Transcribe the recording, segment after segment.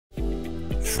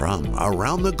from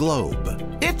around the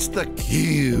globe, it's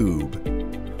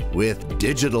theCUBE, with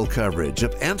digital coverage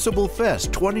of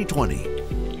AnsibleFest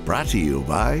 2020. Brought to you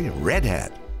by Red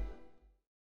Hat.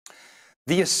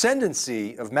 The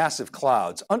ascendancy of massive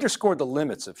clouds underscored the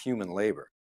limits of human labor.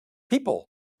 People,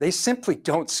 they simply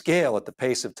don't scale at the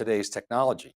pace of today's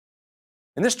technology.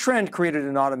 And this trend created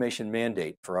an automation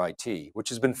mandate for IT, which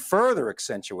has been further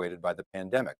accentuated by the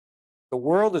pandemic. The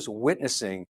world is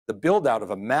witnessing the build out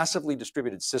of a massively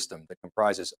distributed system that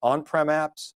comprises on-prem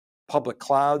apps, public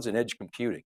clouds, and edge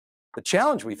computing. The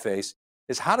challenge we face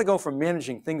is how to go from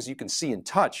managing things you can see and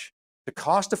touch to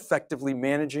cost effectively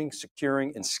managing,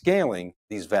 securing, and scaling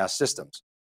these vast systems.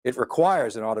 It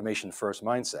requires an automation first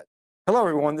mindset. Hello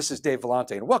everyone, this is Dave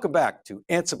Vellante and welcome back to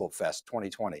AnsibleFest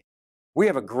 2020. We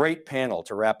have a great panel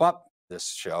to wrap up this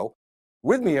show.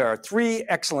 With me are three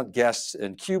excellent guests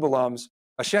and CUBE alums.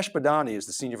 Ashesh Badani is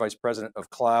the Senior Vice President of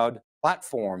Cloud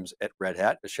Platforms at Red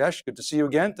Hat. Ashesh, good to see you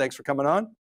again. Thanks for coming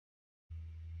on.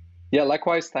 Yeah,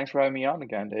 likewise. Thanks for having me on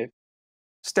again, Dave.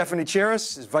 Stefanie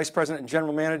Chiras is Vice President and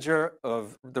General Manager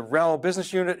of the RHEL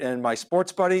business unit and my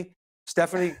sports buddy.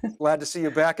 Stefanie, glad to see you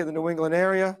back in the New England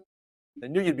area. I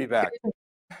knew you'd be back.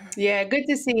 Yeah, good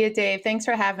to see you, Dave. Thanks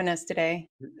for having us today.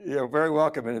 You're very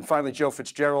welcome. And finally, Joe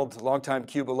Fitzgerald, longtime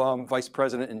CUBE alum, Vice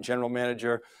President and General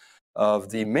Manager of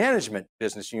the Management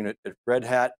Business Unit at Red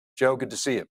Hat. Joe, good to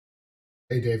see you.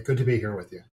 Hey, Dave, good to be here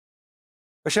with you.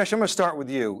 Ashesh, I'm going to start with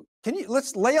you.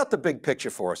 Let's lay out the big picture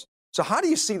for us. So how do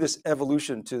you see this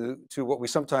evolution to what we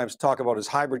sometimes talk about as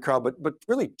hybrid cloud, but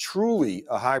really truly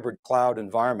a hybrid cloud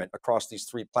environment across these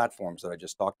three platforms that I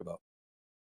just talked about?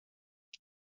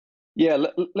 Yeah,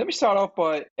 let me start off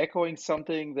by echoing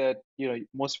something that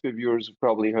most of your viewers have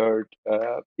probably heard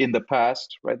in the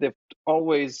past, right? They've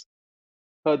always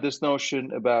heard this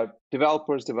notion about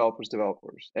developers, and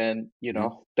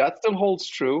that still holds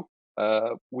true.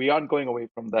 We aren't going away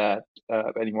from that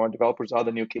anymore. Developers are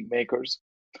the new kingmakers.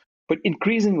 But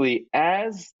increasingly,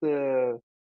 as the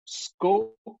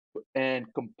scope and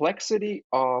complexity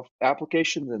of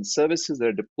applications and services that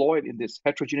are deployed in this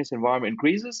heterogeneous environment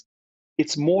increases,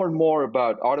 it's more and more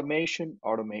about automation.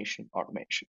 In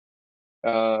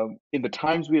the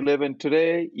times we live in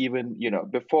today, even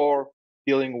before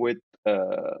dealing with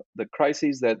the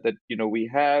crises that we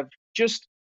have, just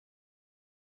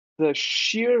the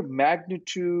sheer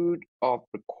magnitude of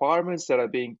requirements that are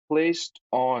being placed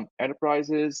on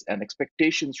enterprises and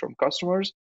expectations from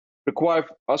customers require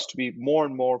us to be more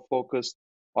and more focused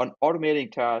on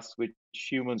automating tasks which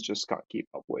humans just can't keep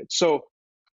up with. So,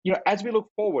 as we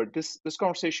look forward, this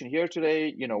conversation here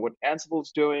today, what Ansible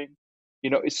is doing,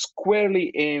 is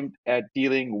squarely aimed at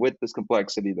dealing with this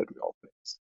complexity that we all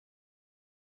face.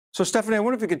 So Stefanie, I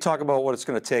wonder if you could talk about what it's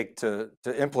going to take to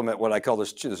implement what I call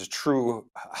this true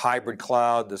hybrid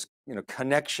cloud, this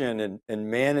connection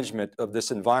and management of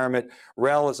this environment.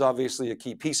 RHEL is obviously a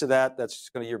key piece of that. That's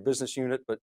going to be your business unit,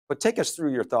 but take us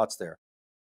through your thoughts there.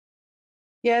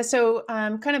 Yeah, so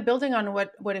kind of building on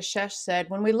what Ashesh said,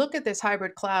 when we look at this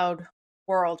hybrid cloud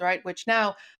world, right, which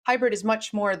now hybrid is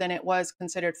much more than it was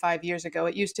considered 5 years ago.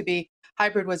 It used to be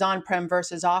hybrid was on-prem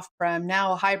versus off-prem.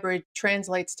 Now hybrid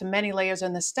translates to many layers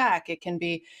in the stack. It can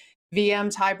be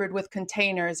VMs hybrid with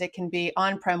containers. It can be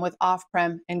on-prem with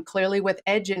off-prem, and clearly with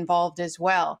edge involved as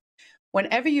well.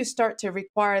 Whenever you start to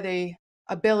require the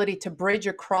ability to bridge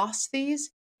across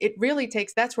these, it really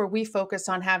takes, that's where we focus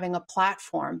on having a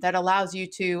platform that allows you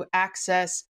to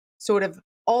access sort of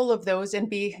all of those and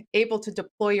be able to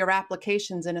deploy your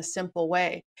applications in a simple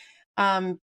way.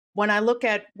 When I look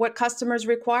at what customers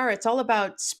require, it's all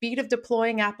about speed of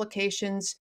deploying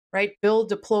applications, right? Build,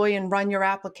 deploy, and run your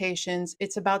applications.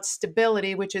 It's about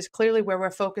stability, which is clearly where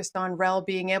we're focused on RHEL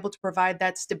being able to provide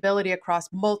that stability across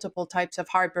multiple types of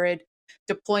hybrid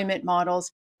deployment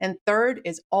models. And third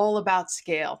is all about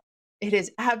scale. It is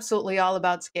absolutely all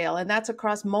about scale. And that's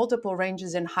across multiple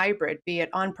ranges in hybrid, be it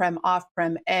on-prem,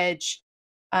 off-prem, edge.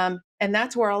 And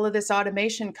that's where all of this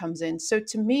automation comes in. So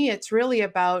to me, it's really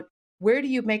about where do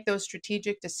you make those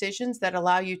strategic decisions that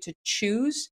allow you to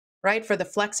choose, right, for the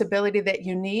flexibility that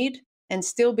you need and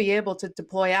still be able to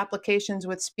deploy applications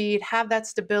with speed, have that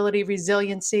stability,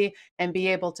 resiliency, and be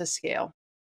able to scale.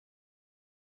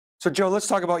 So Joe, let's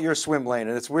talk about your swim lane.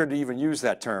 And it's weird to even use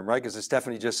that term, right? Because as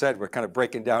Stefanie just said, we're kind of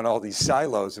breaking down all these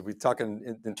silos if we're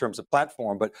talking in terms of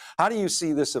platform, but how do you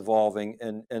see this evolving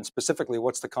and specifically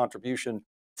what's the contribution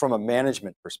from a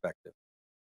management perspective?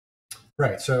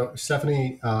 Right, so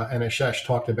Stefanie and Ashesh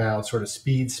talked about sort of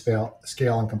speed, scale,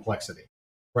 and complexity,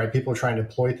 right? People are trying to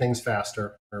deploy things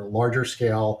faster or larger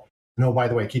scale. And oh, by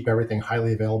the way, keep everything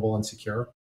highly available and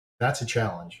secure. That's a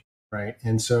challenge, right?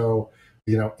 And so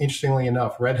Interestingly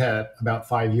enough, Red Hat about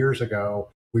 5 years ago,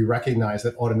 we recognized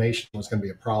that automation was going to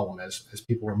be a problem as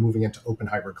people were moving into open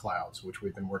hybrid clouds, which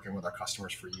we've been working with our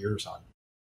customers for years on.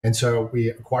 And so we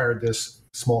acquired this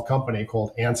small company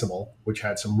called Ansible, which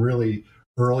had some really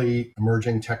early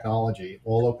emerging technology,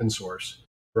 all open source,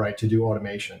 right, to do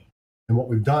automation. And what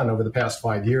we've done over the past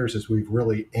 5 years is we've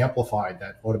really amplified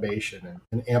that automation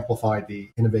and amplified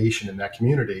the innovation in that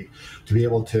community to be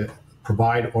able to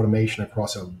provide automation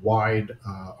across a wide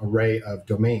array of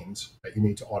domains that you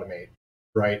need to automate,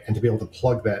 right? And to be able to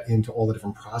plug that into all the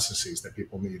different processes that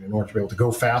people need in order to be able to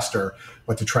go faster,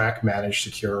 but to track, manage,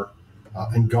 secure,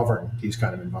 and govern these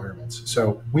kind of environments.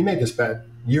 So we made this bet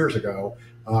years ago,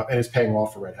 and it's paying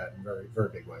off for Red Hat in very, very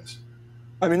big ways.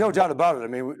 I mean, no doubt about it. I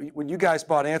mean, when you guys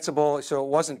bought Ansible, so it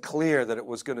wasn't clear that it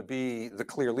was going to be the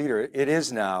clear leader. It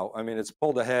is now. I mean, it's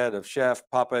pulled ahead of Chef,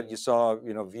 Puppet. You saw,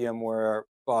 VMware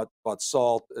bought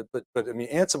Salt, but I mean,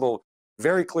 Ansible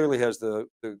very clearly has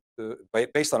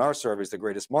based on our surveys, the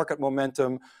greatest market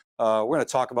momentum. We're going to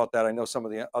talk about that. I know some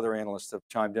of the other analysts have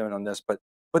chimed in on this, but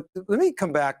let me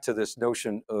come back to this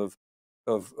notion of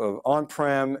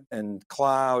on-prem and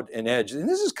cloud and edge. And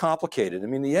this is complicated. I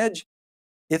mean, the edge,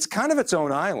 it's kind of its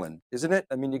own island, isn't it?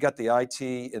 I mean, you got the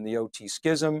IT and the OT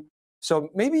schism. So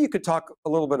maybe you could talk a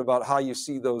little bit about how you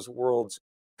see those worlds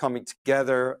coming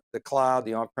together, the cloud,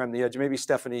 the on-prem, the edge. Maybe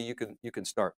Stefanie, you can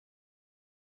start.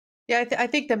 Yeah, I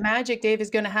think the magic, Dave, is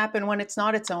going to happen when it's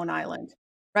not its own island,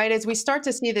 right? As we start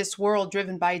to see this world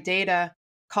driven by data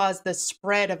cause the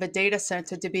spread of a data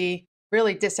center to be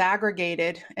really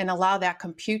disaggregated and allow that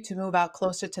compute to move out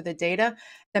closer to the data,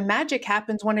 the magic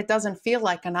happens when it doesn't feel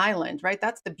like an island, right?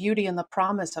 That's the beauty and the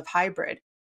promise of hybrid.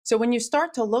 So when you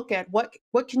start to look at what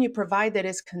can you provide that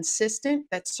is consistent,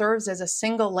 that serves as a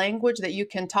single language that you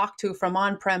can talk to from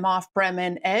on-prem, off-prem,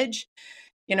 and edge,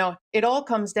 it all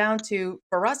comes down to,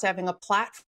 for us, having a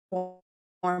platform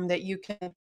that you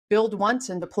can build once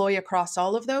and deploy across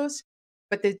all of those.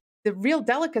 But the real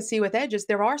delicacy with edge is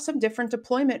there are some different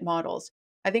deployment models.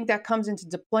 I think that comes into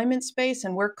deployment space,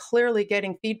 and we're clearly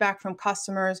getting feedback from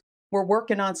customers. We're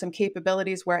working on some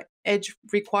capabilities where edge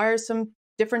requires some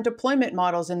different deployment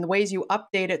models and the ways you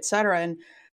update, et cetera. And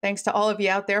thanks to all of you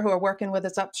out there who are working with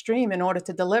us upstream in order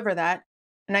to deliver that.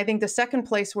 And I think the second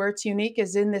place where it's unique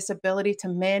is in this ability to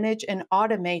manage and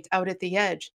automate out at the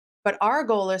edge. But our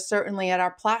goal is certainly at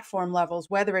our platform levels,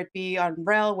 whether it be on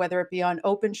RHEL, whether it be on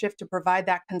OpenShift, to provide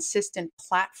that consistent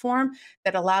platform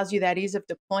that allows you that ease of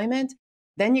deployment.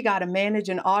 Then you got to manage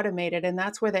and automate it. And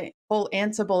that's where the whole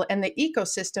Ansible and the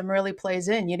ecosystem really plays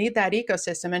in. You need that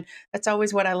ecosystem. And that's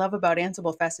always what I love about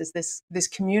AnsibleFest is this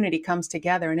community comes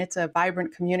together, and it's a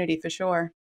vibrant community for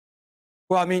sure.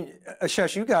 Well, I mean,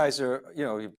 Ashesh, you guys are,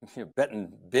 you're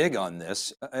betting big on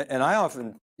this. And I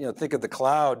often, think of the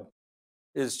cloud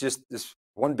is just this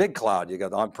one big cloud. You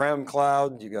got the on-prem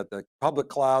cloud, you got the public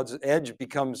clouds. Edge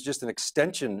becomes just an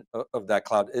extension of that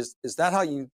cloud. Is that how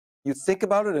you think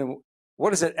about it? And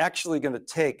what is it actually going to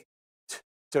take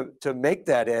to make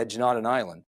that edge not an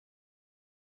island?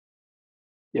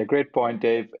 Yeah, great point,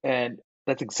 Dave. And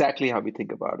that's exactly how we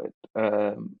think about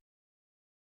it.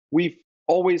 We've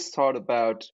always thought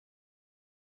about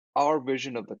our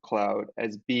vision of the cloud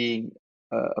as being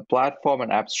a platform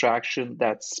and abstraction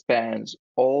that spans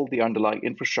all the underlying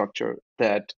infrastructure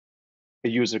that a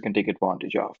user can take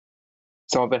advantage of.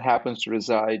 Some of it happens to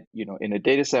reside, in a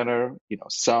data center,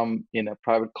 some in a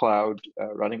private cloud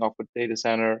running off a data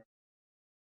center,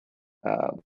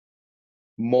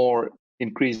 more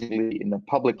increasingly in a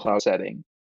public cloud setting.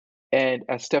 And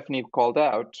as Stefanie called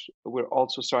out, we're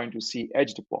also starting to see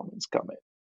edge deployments come in.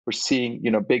 We're seeing,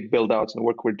 big build-outs and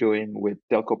work we're doing with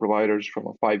telco providers from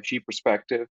a 5G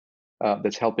perspective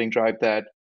that's helping drive that.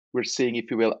 We're seeing, if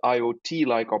you will,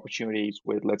 IoT-like opportunities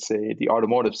with, let's say, the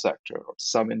automotive sector or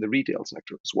some in the retail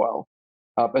sector as well.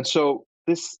 And so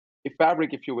this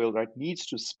fabric, if you will, right, needs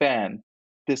to span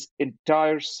this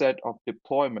entire set of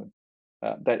deployment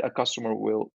that a customer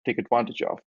will take advantage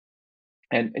of.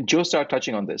 And Joe started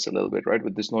touching on this a little bit, right,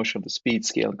 with this notion of the speed,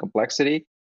 scale, and complexity.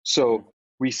 So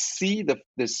we see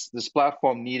this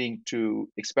platform needing to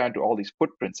expand to all these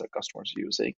footprints that customers are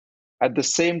using. At the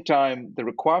same time, the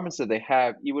requirements that they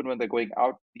have, even when they're going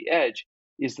out the edge,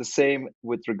 is the same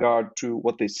with regard to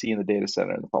what they see in the data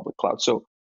center and the public cloud. So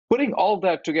putting all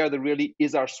that together really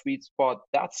is our sweet spot.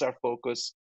 That's our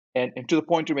focus. And to the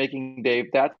point you're making,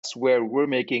 Dave, that's where we're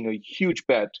making a huge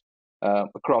bet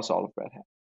across all of Red Hat.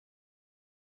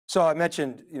 So I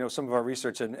mentioned, some of our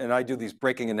research, and I do these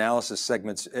breaking analysis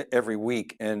segments every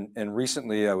week. And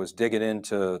recently I was digging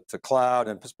into cloud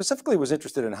and specifically was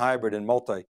interested in hybrid and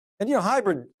multi. And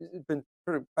hybrid has been,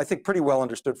 I think, pretty well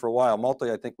understood for a while.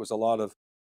 Multi, I think, was a lot of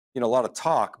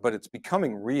talk, but it's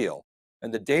becoming real.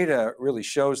 And the data really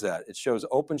shows that. It shows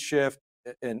OpenShift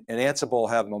and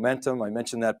Ansible have momentum. I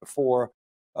mentioned that before.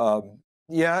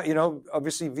 Yeah,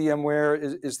 obviously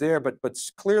VMware is there, but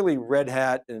clearly Red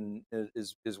Hat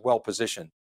is well positioned,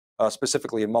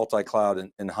 specifically in multi-cloud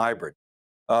and hybrid.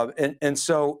 And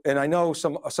I know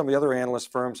some of the other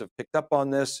analyst firms have picked up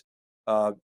on this.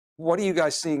 What are you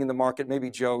guys seeing in the market?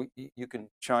 Maybe Joe, you can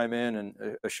chime in, and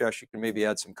Ashesh, you can maybe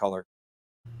add some color.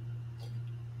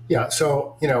 Yeah,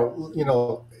 so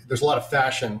there's a lot of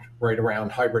fashion right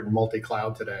around hybrid and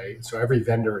multi-cloud today. So every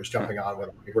vendor is jumping on with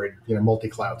a hybrid,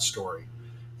 multi-cloud story,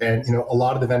 and a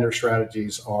lot of the vendor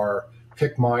strategies are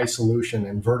pick my solution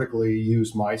and vertically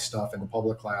use my stuff in the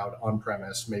public cloud,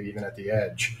 on-premise, maybe even at the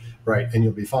edge, right? And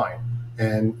you'll be fine.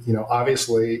 And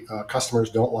obviously, customers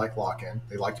don't like lock-in.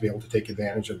 They like to be able to take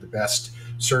advantage of the best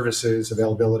services,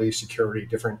 availability, security,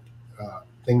 different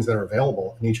things that are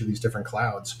available in each of these different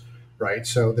clouds. Right,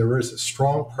 so there is a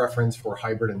strong preference for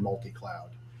hybrid and multi-cloud.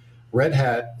 Red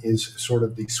Hat is sort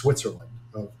of the Switzerland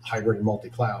of hybrid and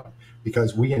multi-cloud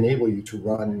because we enable you to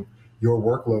run your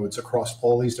workloads across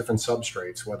all these different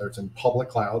substrates, whether it's in public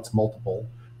clouds, multiple,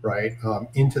 right,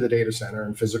 into the data center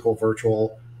and physical,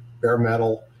 virtual, bare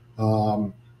metal,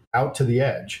 out to the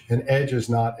edge. And edge is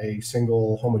not a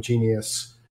single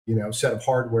homogeneous, set of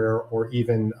hardware or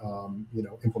even,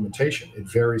 implementation. It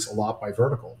varies a lot by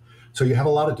vertical. So you have a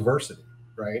lot of diversity,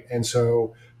 right? And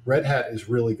so Red Hat is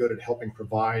really good at helping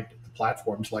provide the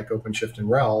platforms like OpenShift and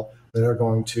RHEL that are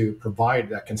going to provide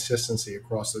that consistency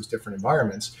across those different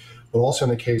environments, but also in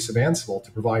the case of Ansible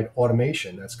to provide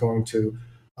automation that's going to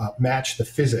match the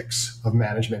physics of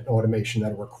management and automation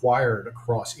that are required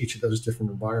across each of those different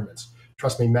environments.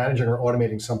 Trust me, managing or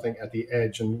automating something at the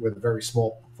edge and with a very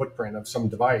small footprint of some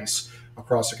device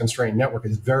across a constrained network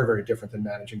is very, very different than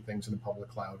managing things in a public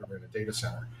cloud or in a data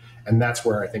center. And that's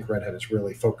where I think Red Hat is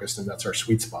really focused, and that's our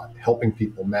sweet spot, helping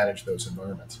people manage those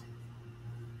environments.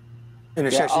 And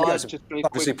Ashesh, you guys have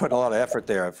obviously put a lot of effort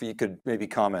there. If you could maybe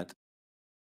comment.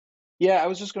 Yeah, I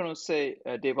was just going to say,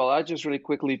 Dave, I'll add just really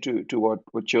quickly to what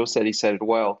Joe said. He said it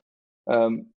well.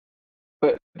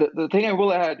 But the thing I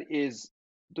will add is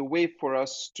the way for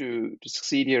us to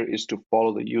succeed here is to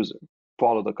follow the user,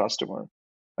 follow the customer.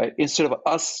 Right? Instead of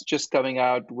us just coming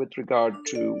out with regard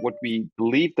to what we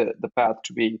believe the path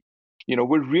to be,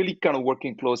 we're really kind of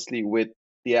working closely with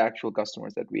the actual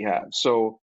customers that we have.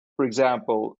 So, for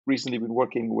example, recently been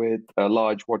working with a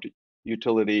large water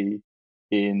utility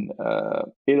in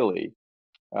Italy,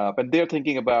 and they're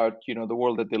thinking about the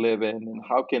world that they live in and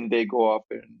how can they go off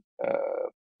and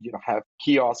have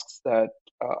kiosks that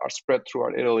are spread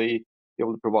throughout Italy, be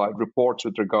able to provide reports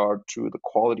with regard to the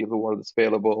quality of the water that's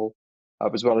available,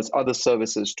 as well as other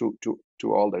services to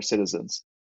all their citizens.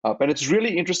 And it's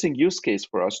really interesting use case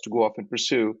for us to go off and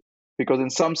pursue, because in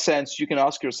some sense you can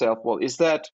ask yourself, well, is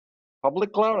that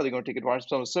public cloud? Are they going to take advantage of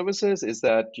some of the services? Is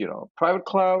that private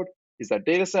cloud? Is that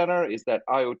data center? Is that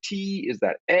IoT? Is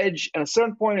that edge? And at a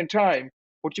certain point in time,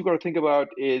 what you've got to think about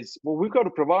is, well, we've got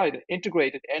to provide an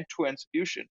integrated end-to-end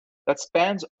solution that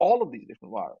spans all of these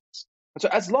different environments. And so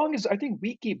as long as I think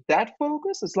we keep that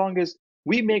focus, as long as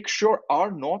we make sure our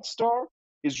North Star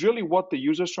is really what the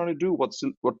user's trying to do,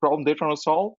 what problem they're trying to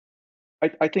solve,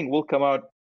 I think we'll come out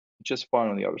just fine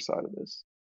on the other side of this.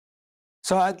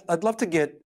 So I'd love to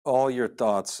get all your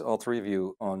thoughts, all three of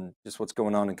you, on just what's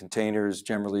going on in containers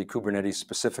generally, Kubernetes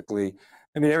specifically.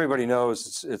 I mean, everybody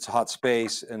knows it's hot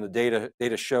space, and the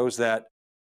data shows that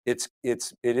it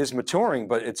is maturing,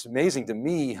 but it's amazing to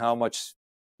me how much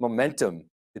momentum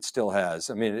it still has.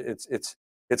 I mean,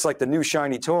 it's like the new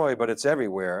shiny toy, but it's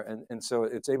everywhere, and so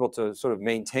it's able to sort of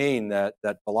maintain that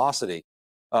velocity,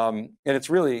 and it's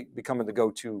really becoming the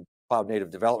go-to cloud native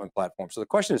development platform. So the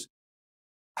question is,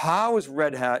 how is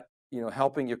Red Hat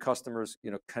helping your customers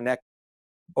connect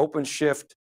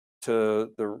OpenShift to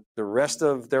the rest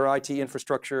of their IT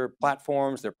infrastructure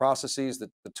platforms, their processes, the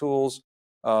tools?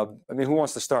 I mean, who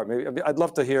wants to start? Maybe I'd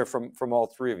love to hear from all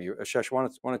three of you. Ashesh, why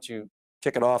don't you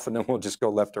kick it off, and then we'll just go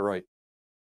left to right.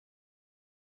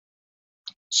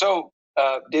 So,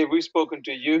 Dave, we've spoken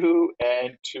to you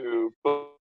and to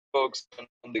folks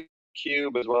on the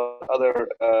CUBE as well as other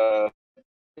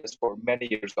for many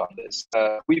years on this.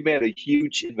 We made a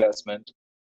huge investment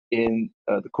in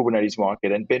the Kubernetes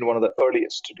market and been one of the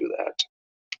earliest to do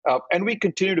that. And we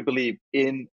continue to believe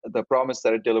in the promise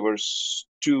that it delivers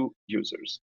to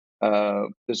users.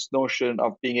 This notion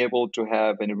of being able to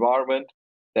have an environment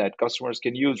that customers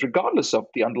can use regardless of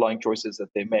the underlying choices that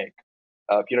they make.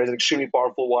 It's an extremely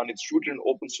powerful one. It's rooted in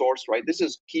open source, right? This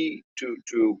is key to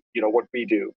what we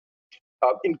do.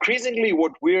 Increasingly,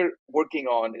 what we're working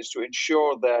on is to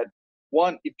ensure that,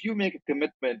 one, if you make a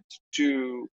commitment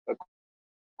to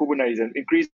Kubernetes, and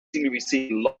increasingly we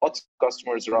see lots of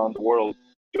customers around the world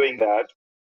doing that,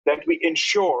 that we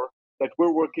ensure that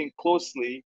we're working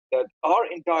closely, that our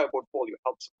entire portfolio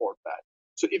helps support that.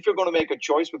 So if you're going to make a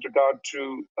choice with regard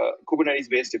to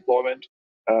Kubernetes-based deployment,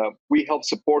 we help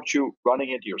support you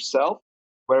running it yourself,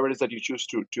 wherever it is that you choose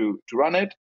to run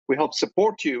it. We help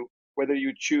support you whether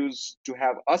you choose to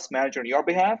have us manage on your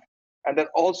behalf, and then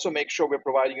also make sure we're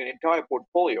providing you an entire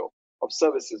portfolio of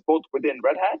services, both within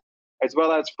Red Hat as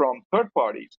well as from third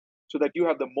parties, so that you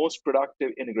have the most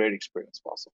productive integrated experience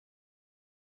possible.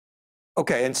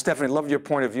 Okay, and Stefanie, love your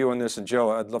point of view on this, and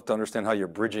Joe, I'd love to understand how you're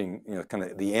bridging, kind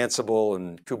of the Ansible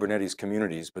and Kubernetes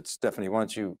communities, but Stefanie, why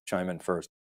don't you chime in first?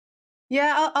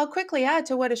 Yeah, I'll quickly add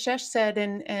to what Ashesh said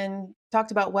and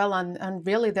talked about well on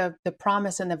really the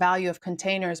promise and the value of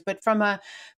containers. But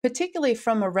particularly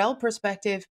from a RHEL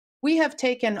perspective, we have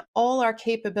taken all our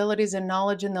capabilities and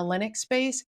knowledge in the Linux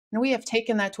space, and we have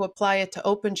taken that to apply it to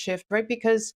OpenShift, right?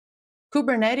 Because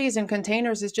Kubernetes and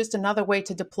containers is just another way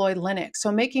to deploy Linux. So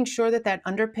making sure that that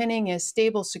underpinning is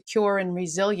stable, secure, and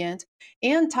resilient,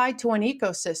 and tied to an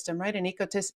ecosystem, right? An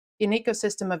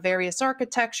ecosystem of various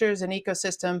architectures, an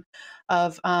ecosystem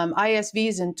of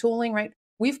ISVs and tooling, right?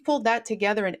 We've pulled that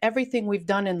together in everything we've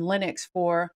done in Linux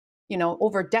for,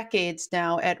 over decades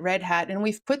now at Red Hat, and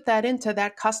we've put that into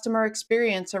that customer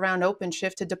experience around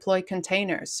OpenShift to deploy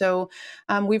containers. So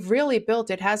we've really built,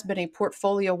 it has been a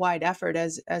portfolio-wide effort,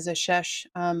 as Ashesh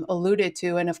alluded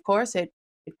to, and of course it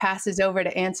passes over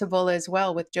to Ansible as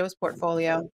well with Joe's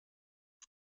portfolio.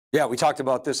 Yeah, we talked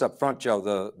about this up front,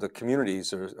 Joe. The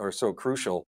communities are so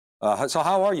crucial. So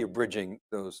how are you bridging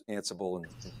those Ansible and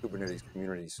Kubernetes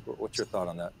communities? What's your thought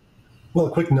on that? Well, a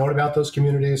quick note about those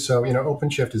communities. So,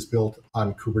 OpenShift is built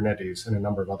on Kubernetes and a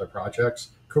number of other projects.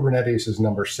 Kubernetes is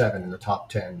number 7 in the top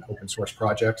 10 open source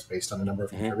projects based on the number of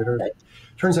contributors.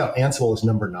 Turns out Ansible is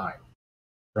number 9,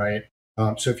 right?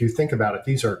 So if you think about it,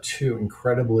 these are two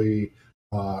incredibly,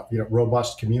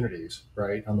 robust communities,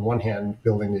 right? On the one hand,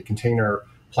 building the container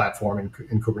platform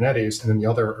in Kubernetes, and then the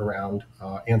other around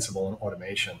Ansible and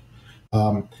automation.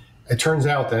 It turns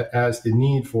out that as the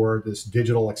need for this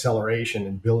digital acceleration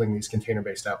in building these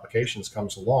container-based applications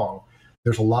comes along,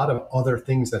 there's a lot of other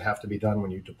things that have to be done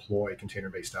when you deploy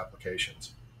container-based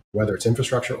applications, whether it's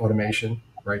infrastructure automation,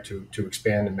 right, to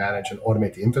expand and manage and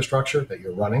automate the infrastructure that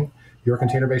you're running your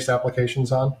container-based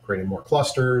applications on, creating more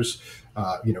clusters,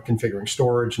 configuring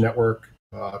storage, network,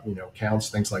 counts,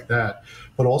 things like that,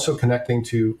 but also connecting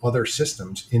to other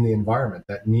systems in the environment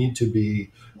that need to be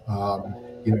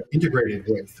integrated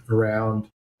with around,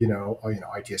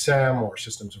 ITSM or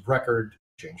systems of record,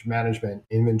 change management,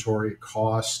 inventory,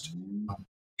 cost,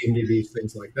 MDBs,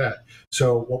 things like that.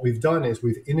 So what we've done is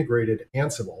we've integrated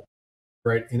Ansible,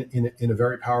 right, in a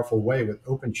very powerful way with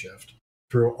OpenShift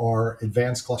through our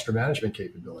advanced cluster management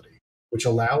capability, which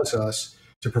allows us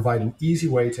to provide an easy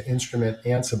way to instrument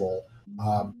Ansible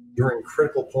during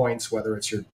critical points, whether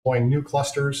it's you're deploying new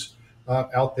clusters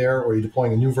out there, or you're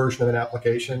deploying a new version of an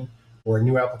application or a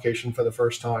new application for the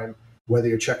first time, whether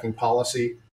you're checking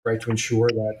policy, right, to ensure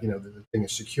that the thing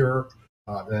is secure,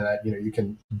 that you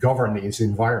can govern these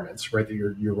environments, right, that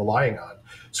you're relying on.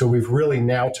 So we've really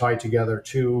now tied together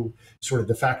two sort of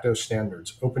de facto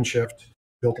standards: OpenShift,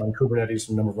 built on Kubernetes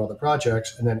and a number of other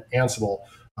projects, and then Ansible,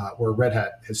 where Red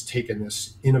Hat has taken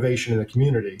this innovation in the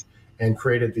community and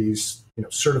created these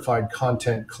certified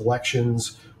content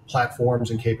collections,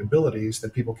 platforms, and capabilities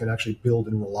that people can actually build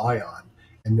and rely on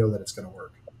and know that it's going to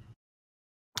work.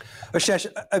 Ashesh,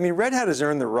 I mean, Red Hat has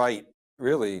earned the right,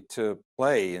 really, to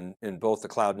play in both the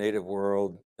cloud native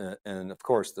world and of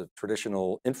course the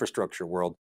traditional infrastructure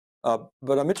world. But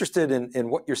I'm interested in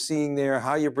what you're seeing there,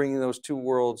 how you're bringing those two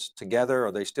worlds together.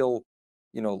 Are they still,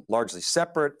 largely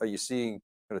separate? Are you seeing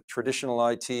kind of traditional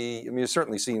IT? I mean, you're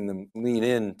certainly seeing them lean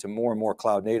in to more and more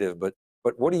cloud native, but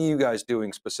what are you guys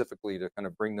doing specifically to kind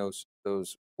of bring those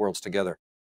worlds together?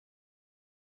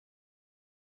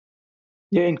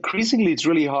 Yeah, increasingly, it's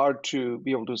really hard to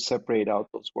be able to separate out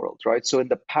those worlds, right? So in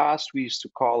the past, we used to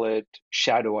call it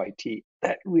shadow IT.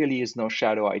 That really is no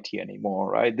shadow IT anymore,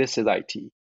 right? This is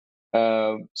IT.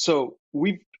 So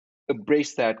we've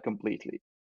embraced that completely.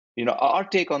 Our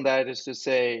take on that is to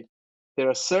say there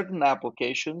are certain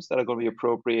applications that are going to be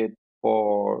appropriate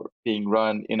for being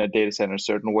run in a data center a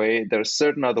certain way. There are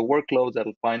certain other workloads that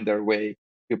will find their way to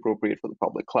be appropriate for the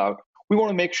public cloud. We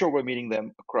want to make sure we're meeting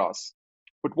them across.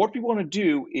 But what we want to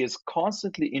do is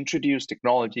constantly introduce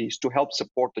technologies to help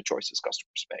support the choices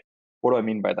customers make. What do I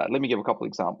mean by that? Let me give a couple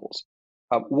examples.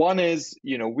 One is,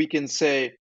 we can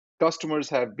say customers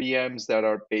have VMs that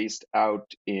are based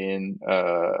out in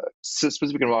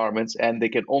specific environments, and they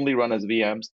can only run as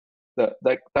VMs.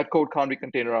 That code can't be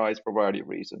containerized for a variety of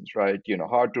reasons, right?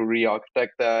 Hard to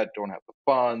re-architect that, don't have the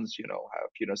funds,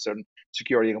 have certain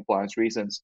security and compliance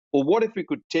reasons. Well, what if we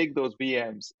could take those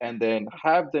VMs and then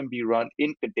have them be run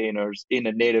in containers in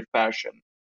a native fashion?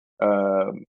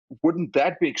 Wouldn't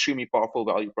that be extremely powerful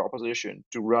value proposition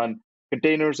to run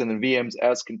containers and then VMs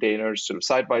as containers sort of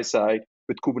side by side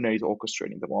with Kubernetes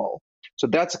orchestrating them all? So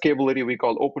that's a capability we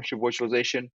call OpenShift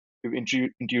virtualization. We've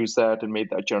introduced that and made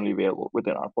that generally available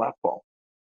within our platform.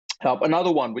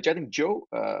 Another one, which I think Joe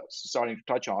is starting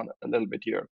to touch on a little bit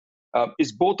here,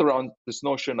 is both around this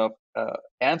notion of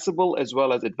Ansible as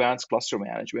well as advanced cluster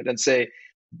management. And say,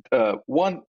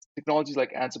 one, technologies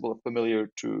like Ansible are familiar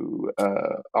to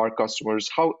our customers.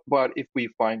 How about if we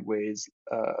find ways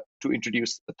to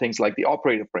introduce things like the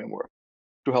operator framework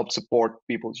to help support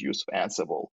people's use of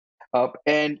Ansible?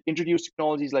 And introduce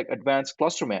technologies like advanced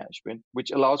cluster management,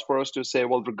 which allows for us to say,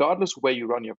 well, regardless of where you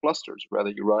run your clusters, whether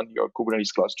you run your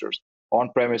Kubernetes clusters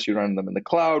on-premise, you run them in the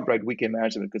cloud, right? We can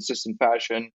manage them in a consistent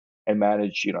fashion and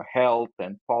manage, health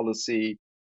and policy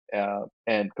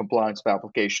and compliance of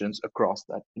applications across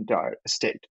that entire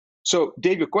estate. So,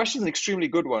 Dave, your question is an extremely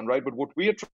good one, right? But what we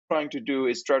are trying to do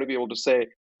is try to be able to say,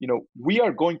 we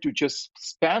are going to just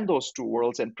span those two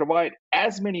worlds and provide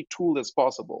as many tools as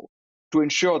possible to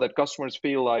ensure that customers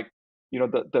feel like,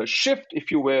 the shift,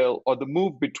 if you will, or the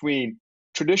move between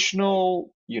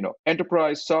traditional,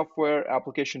 enterprise software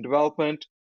application development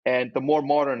and the more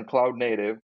modern cloud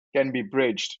native can be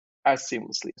bridged as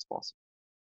seamlessly as possible.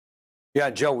 Yeah,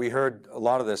 Joe, we heard a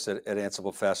lot of this at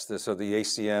AnsibleFest. So the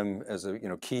ACM as a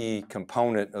key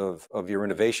component of your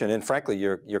innovation and frankly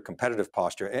your competitive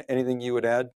posture. Anything you would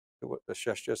add to what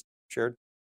Ashesh just shared?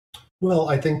 Well,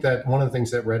 I think that one of the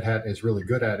things that Red Hat is really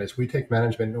good at is we take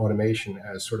management and automation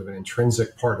as sort of an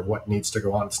intrinsic part of what needs to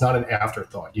go on. It's not an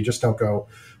afterthought. You just don't go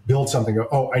build something, go,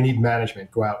 oh, I need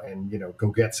management, go out and go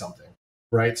get something,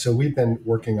 right? So we've been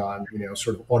working on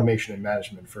sort of automation and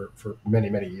management for many,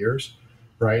 many years,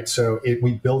 right? So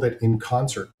we build it in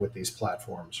concert with these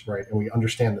platforms, right? And we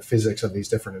understand the physics of these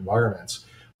different environments.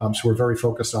 So we're very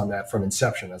focused on that from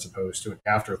inception as opposed to an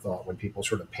afterthought when people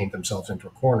sort of paint themselves into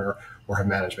a corner or have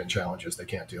management challenges they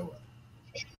can't deal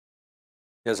with.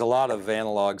 There's a lot of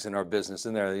analogs in our business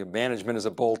in there. Management is a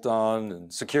bolt-on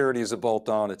and security is a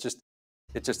bolt-on. It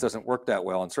just doesn't work that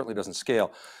well and certainly doesn't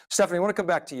scale. Stefanie, I want to come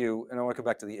back to you and I want to come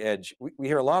back to the edge. We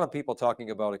hear a lot of people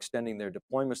talking about extending their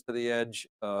deployments to the edge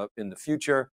in the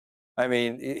future. I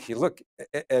mean, if you look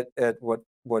at what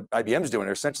IBM's doing,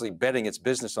 they're essentially betting its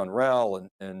business on RHEL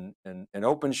and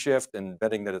OpenShift and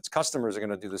betting that its customers are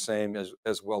going to do the same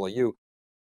as well as you.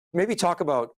 Maybe talk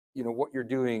about what you're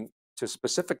doing to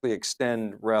specifically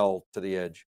extend RHEL to the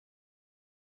edge.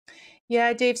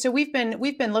 Yeah, Dave. So we've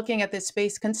been looking at this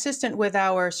space consistent with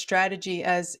our strategy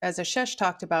as Ashesh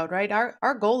talked about, right?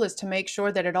 Our goal is to make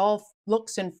sure that it all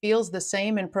looks and feels the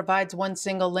same and provides one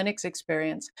single Linux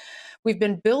experience. We've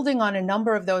been building on a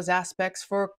number of those aspects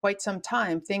for quite some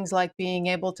time. Things like being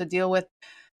able to deal with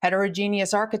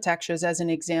heterogeneous architectures, as an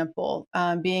example,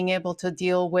 being able to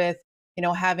deal with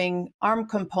having ARM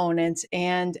components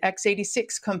and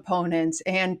x86 components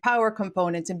and power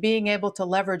components and being able to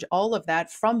leverage all of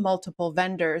that from multiple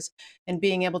vendors and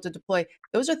being able to deploy.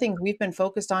 Those are things we've been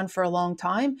focused on for a long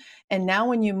time. And now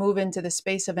when you move into the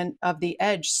space of the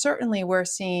edge, certainly we're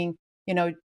seeing,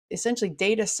 essentially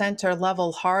data center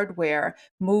level hardware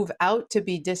move out to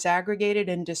be disaggregated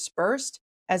and dispersed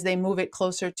as they move it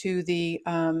closer to the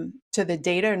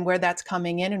data and where that's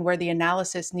coming in and where the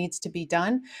analysis needs to be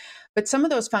done. But some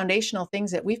of those foundational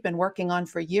things that we've been working on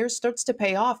for years starts to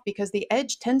pay off because the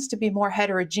edge tends to be more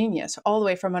heterogeneous, all the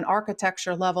way from an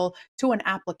architecture level to an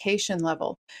application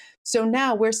level. So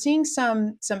now we're seeing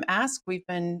some ask. We've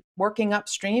been working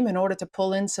upstream in order to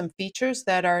pull in some features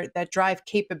that drive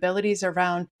capabilities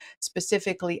around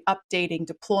specifically updating,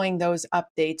 deploying those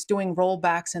updates, doing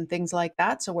rollbacks and things like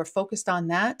that. So we're focused on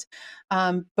that.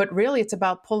 But really it's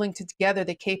about pulling together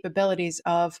the capabilities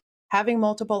of having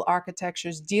multiple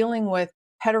architectures, dealing with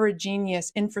heterogeneous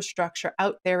infrastructure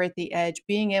out there at the edge,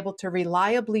 being able to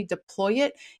reliably deploy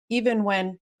it, even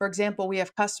when, for example, we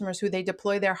have customers who they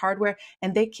deploy their hardware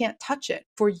and they can't touch it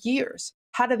for years.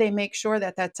 How do they make sure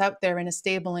that that's out there in a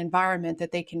stable environment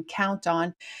that they can count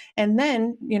on? And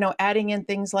then, adding in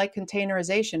things like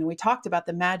containerization. We talked about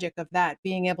the magic of that,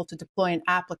 being able to deploy an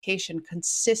application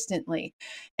consistently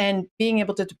and being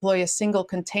able to deploy a single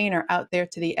container out there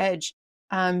to the edge.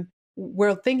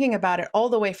 we're thinking about it all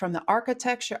the way from the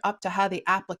architecture up to how the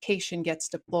application gets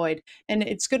deployed. And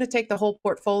it's going to take the whole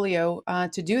portfolio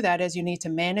to do that, as you need to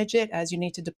manage it, as you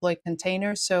need to deploy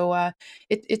containers. So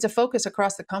it's a focus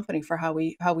across the company for how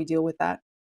we deal with that.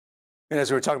 And as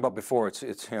we were talking about before,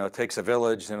 it takes a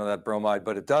village, that bromide,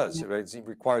 but it does, right? It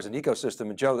requires an ecosystem.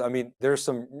 And Joe, I mean, there's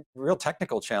some real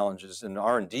technical challenges in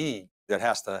R&D that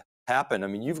has to happen. I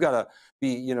mean, you've got to be,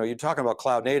 you're talking about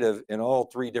cloud native in all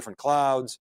 3 different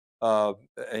clouds, not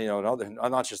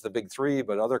just the big 3,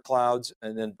 but other clouds,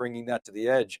 and then bringing that to the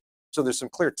edge. So there's some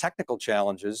clear technical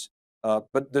challenges,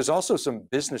 but there's also some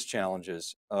business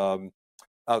challenges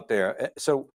out there.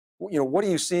 So, what are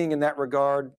you seeing in that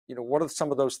regard? What are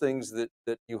some of those things that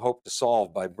you hope to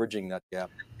solve by bridging that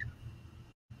gap?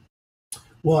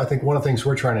 Well, I think one of the things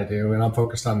we're trying to do, and I'm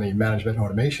focused on the management and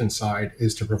automation side,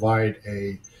 is to provide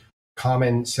a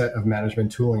common set of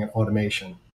management tooling and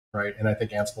automation, right? And I think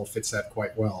Ansible fits that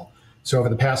quite well. So over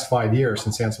the past 5 years,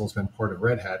 since Ansible's been part of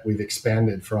Red Hat, we've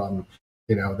expanded from,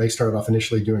 they started off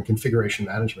initially doing configuration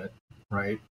management,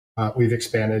 right? We've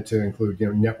expanded to include,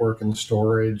 network and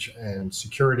storage and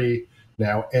security,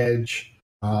 now edge.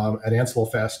 At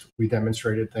AnsibleFest, we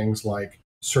demonstrated things like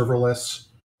serverless,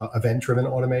 event-driven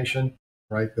automation,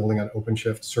 right? Building on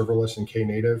OpenShift, serverless, and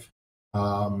Knative.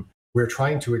 We're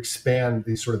trying to expand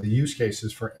the use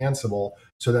cases for Ansible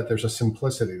so that there's a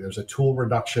simplicity, there's a tool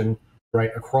reduction,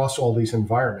 right, across all these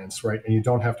environments, right? And you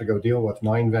don't have to go deal with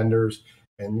 9 vendors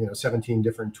and 17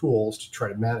 different tools to try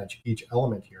to manage each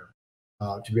element here.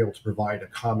 To be able to provide a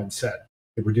common set.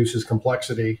 It reduces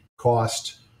complexity,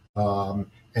 cost, and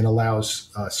allows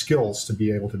skills to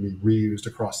be able to be reused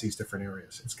across these different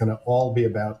areas. It's going to all be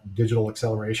about digital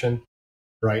acceleration,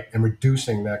 right, and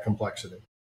reducing that complexity.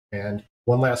 And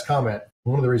one last comment,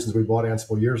 one of the reasons we bought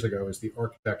Ansible years ago is the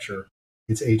architecture.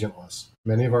 It's agentless.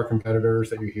 Many of our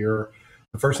competitors that you hear,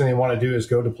 the first thing they want to do is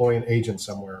go deploy an agent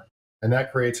somewhere. And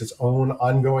that creates its own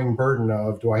ongoing burden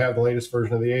of, do I have the latest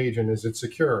version of the agent? Is it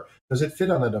secure? Does it fit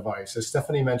on the device? As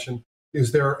Stefanie mentioned,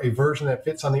 is there a version that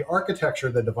fits on the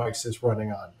architecture the device is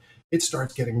running on? It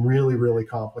starts getting really, really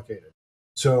complicated.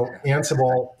 So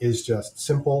Ansible is just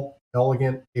simple,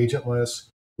 elegant, agentless.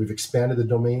 We've expanded the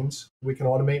domains we can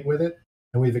automate with it,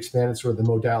 and we've expanded the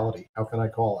modality. How can I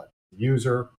call it?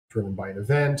 User, driven by an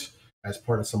event, as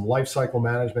part of some lifecycle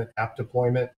management, app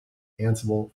deployment.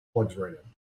 Ansible plugs right in.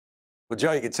 Well,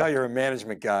 Joe, you can tell you're a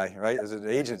management guy, right? As an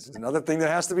agent, it's another thing that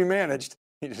has to be managed.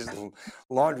 Just a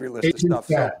laundry list of stuff.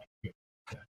 So,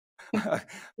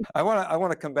 I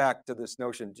want to come back to this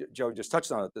notion. Joe just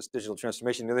touched on it. This digital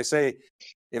transformation. They say,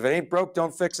 if it ain't broke,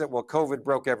 don't fix it. Well, COVID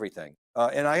broke everything.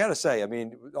 And I got to say, I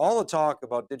mean, all the talk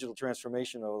about digital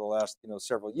transformation over the last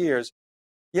several years,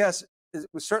 yes, it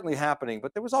was certainly happening,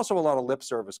 but there was also a lot of lip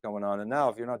service going on. And now,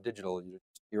 if you're not digital,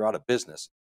 you're out of business.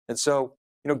 And so,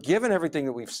 given everything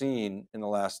that we've seen in the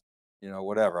last,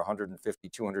 150,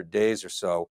 200 days or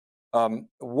so,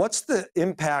 what's the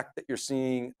impact that you're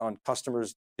seeing on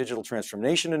customers' digital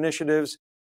transformation initiatives?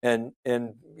 And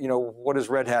what is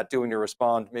Red Hat doing to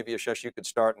respond? Maybe Ashesh, you could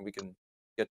start and we can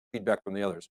get feedback from the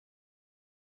others.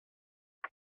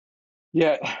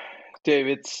 Yeah, Dave,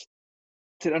 it's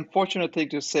an unfortunate thing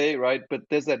to say, right? But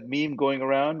there's that meme going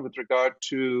around with regard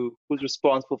to who's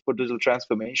responsible for digital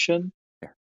transformation.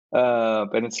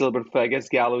 And it's a little bit of, I guess,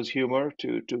 gallows humor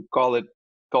to call it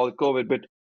COVID. But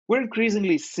we're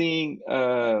increasingly seeing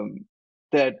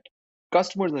that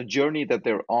customers and the journey that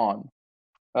they're on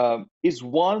is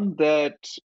one that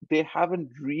they haven't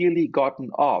really gotten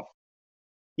off,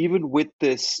 even with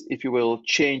this, if you will,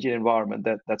 change in environment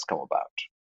that's come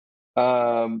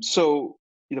about. So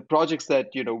the projects that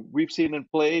we've seen in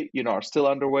play are still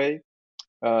underway.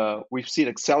 We've seen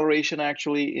acceleration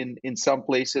actually in some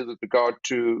places with regard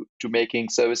to making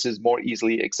services more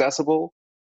easily accessible.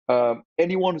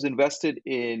 Anyone who's invested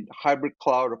in hybrid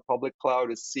cloud or public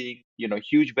cloud is seeing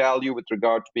huge value with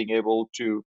regard to being able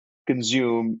to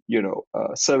consume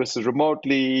services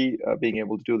remotely, being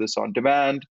able to do this on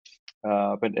demand,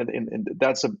 and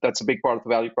that's a big part of the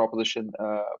value proposition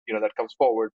that comes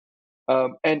forward.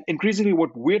 And increasingly, what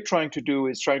we're trying to do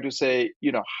is trying to say,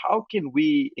 how can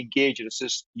we engage and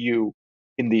assist you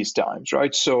in these times,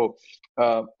 right? So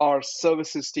our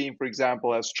services team, for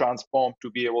example, has transformed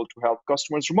to be able to help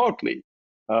customers remotely.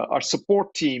 Our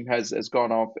support team has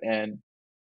gone off and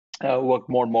worked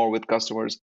more and more with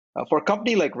customers. For a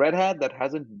company like Red Hat, that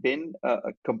hasn't been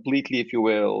a completely, if you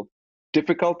will,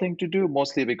 difficult thing to do,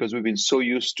 mostly because we've been so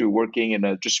used to working in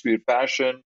a distributed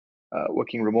fashion,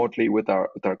 working remotely with our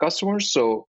customers.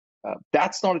 So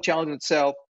that's not a challenge in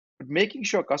itself, but making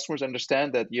sure customers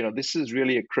understand that this is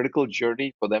really a critical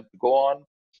journey for them to go on.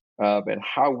 and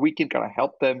how we can kind of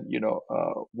help them,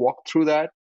 walk through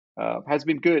that has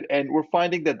been good. And we're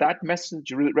finding that that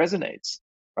message resonates,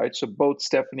 right? So both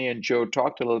Stefanie and Joe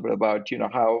talked a little bit about,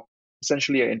 how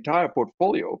essentially our entire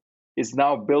portfolio is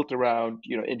now built around,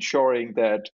 ensuring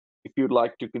that if you'd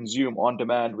like to consume on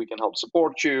demand, we can help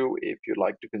support you. If you'd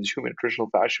like to consume in a traditional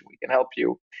fashion, we can help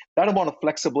you. That amount of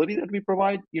flexibility that we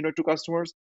provide, to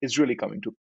customers is really coming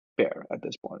to bear at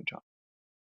this point in time.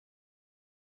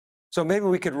 So maybe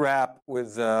we could wrap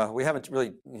with, we haven't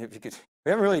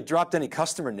really dropped any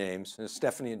customer names,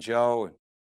 Stefanie and Joe and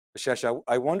Ashesh.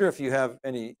 I wonder if you have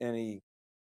any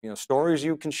stories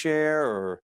you can share,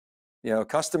 or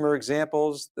customer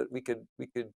examples that we could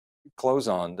close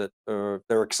on that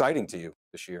they're exciting to you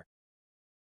this year.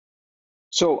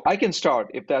 So I can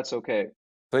start if that's okay.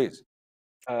 Please.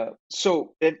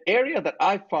 So an area that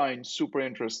I find super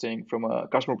interesting from a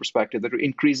customer perspective that we're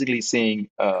increasingly seeing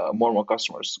more and more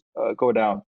customers go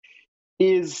down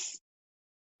is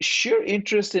sheer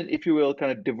interest in, if you will,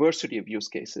 kind of diversity of use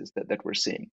cases that we're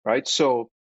seeing, right? So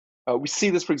we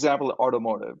see this, for example, in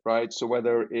automotive, right? So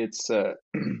whether it's a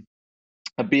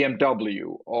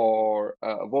BMW or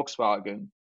a Volkswagen,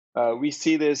 we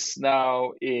see this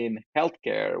now in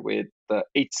healthcare with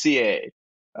HCA,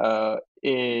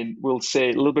 in, we'll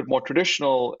say, a little bit more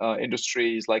traditional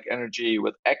industries like energy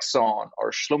with Exxon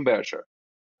or Schlumberger,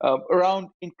 around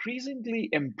increasingly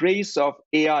embrace of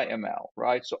AI ML,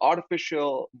 right? So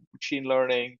artificial machine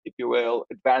learning, if you will,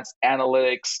 advanced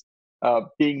analytics,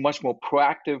 being much more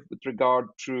proactive with regard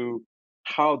to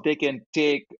how they can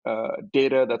take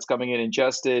data that's coming in,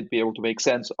 ingest it, be able to make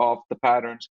sense of the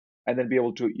patterns, and then be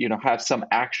able to have some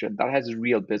action that has a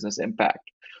real business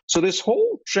impact. So this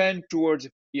whole trend towards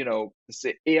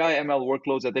say AI ML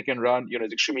workloads that they can run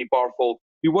is extremely powerful.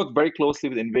 We work very closely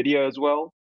with NVIDIA as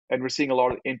well, and we're seeing a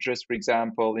lot of interest, for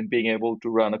example, in being able to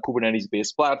run a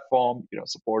Kubernetes-based platform,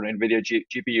 support NVIDIA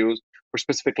GPUs for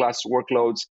specific class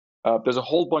workloads. There's a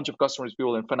whole bunch of customers,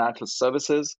 people in financial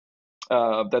services,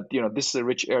 that this is a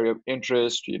rich area of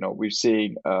interest. We're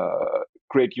seeing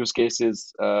great use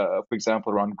cases, for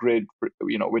example, around grid,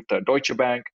 with Deutsche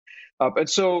Bank, and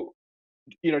so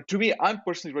to me, I'm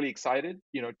personally really excited,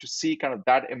 to see kind of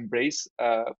that embrace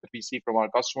that we see from our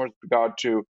customers with regard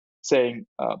to saying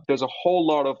there's a whole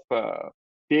lot of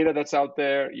data that's out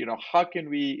there. How can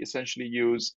we essentially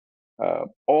use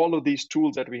all of these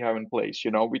tools that we have in place?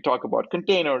 We talk about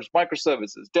containers,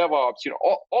 microservices, DevOps,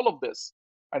 all of this,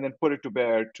 and then put it to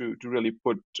bear to really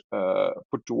put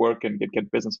to work and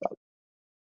get business value.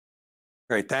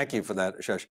 Great, thank you for that,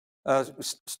 Ashesh.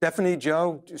 Stefanie,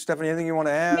 Joe, Stefanie, anything you want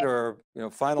to add, or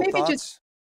final thoughts?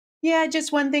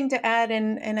 Just one thing to add,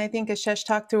 and I think Ashesh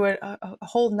talked through a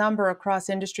whole number across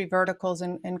industry verticals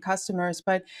and customers,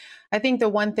 but I think the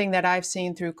one thing that I've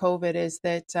seen through COVID is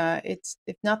that it's,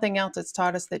 if nothing else, it's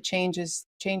taught us that change is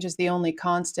the only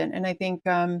constant. And I think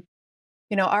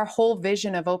our whole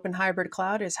vision of open hybrid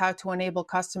cloud is how to enable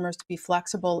customers to be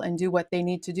flexible and do what they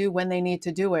need to do when they need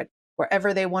to do it,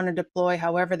 wherever they want to deploy,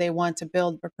 however they want to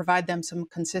build, but provide them some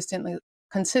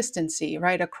consistency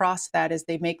right across that as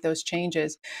they make those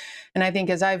changes. And I think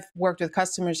as I've worked with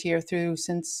customers here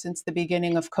since the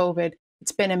beginning of COVID,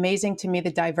 it's been amazing to me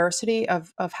the diversity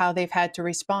of how they've had to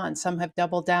respond. Some have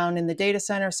doubled down in the data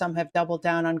center, some have doubled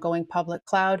down on going public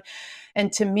cloud.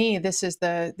 And to me, this is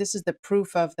the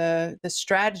proof of the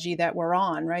strategy that we're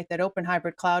on, right? That open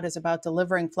hybrid cloud is about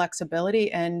delivering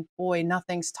flexibility, and boy,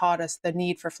 nothing's taught us the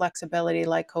need for flexibility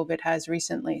like COVID has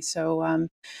recently. So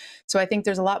I think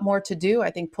there's a lot more to do. I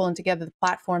think pulling together the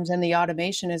platforms and the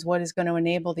automation is what is going to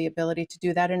enable the ability to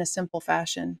do that in a simple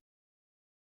fashion.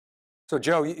 So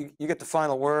Joe, you get the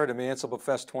final word. I mean,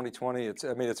 AnsibleFest 2020,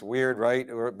 it's weird, right?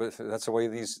 But that's the way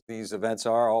these events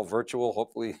are, all virtual.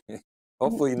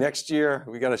 Hopefully next year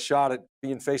we got a shot at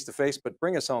being face-to-face, but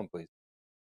bring us home, please.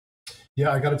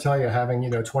 Yeah, I got to tell you, having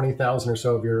 20,000 or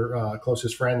so of your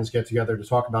closest friends get together to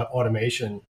talk about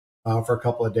automation for a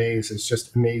couple of days is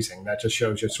just amazing. That just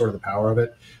shows you sort of the power of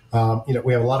it.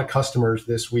 We have a lot of customers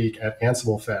this week at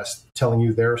AnsibleFest telling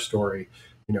you their story.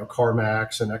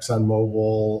 CarMax and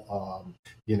ExxonMobil,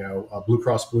 Blue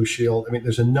Cross Blue Shield. I mean,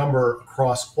 there's a number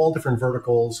across all different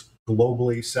verticals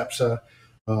globally, CEPSA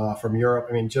from Europe.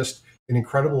 I mean, just an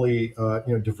incredibly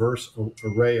diverse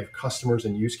array of customers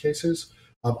and use cases.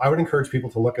 I would encourage people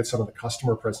to look at some of the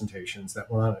customer presentations that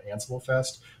went on at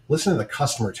AnsibleFest. Listen to the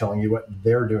customer telling you what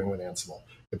they're doing with Ansible,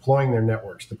 deploying their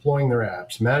networks, deploying their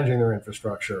apps, managing their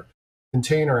infrastructure,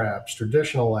 container apps,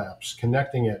 traditional apps,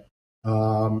 connecting it,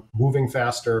 moving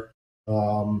faster.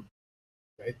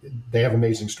 They have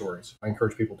amazing stories. I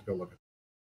encourage people to go look at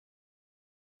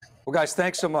them. Well, guys,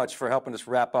 thanks so much for helping us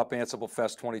wrap up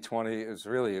AnsibleFest 2020. It was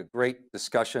really a great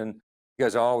discussion. You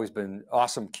guys have always been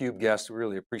awesome CUBE guests. We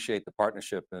really appreciate the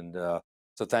partnership, and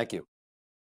so thank you.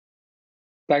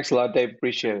 Thanks a lot, Dave.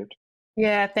 Appreciate it.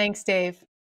 Yeah, thanks, Dave.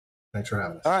 Thanks for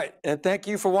having us. All right, and thank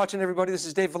you for watching, everybody. This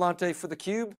is Dave Vellante for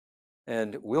theCUBE,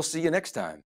 and we'll see you next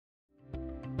time.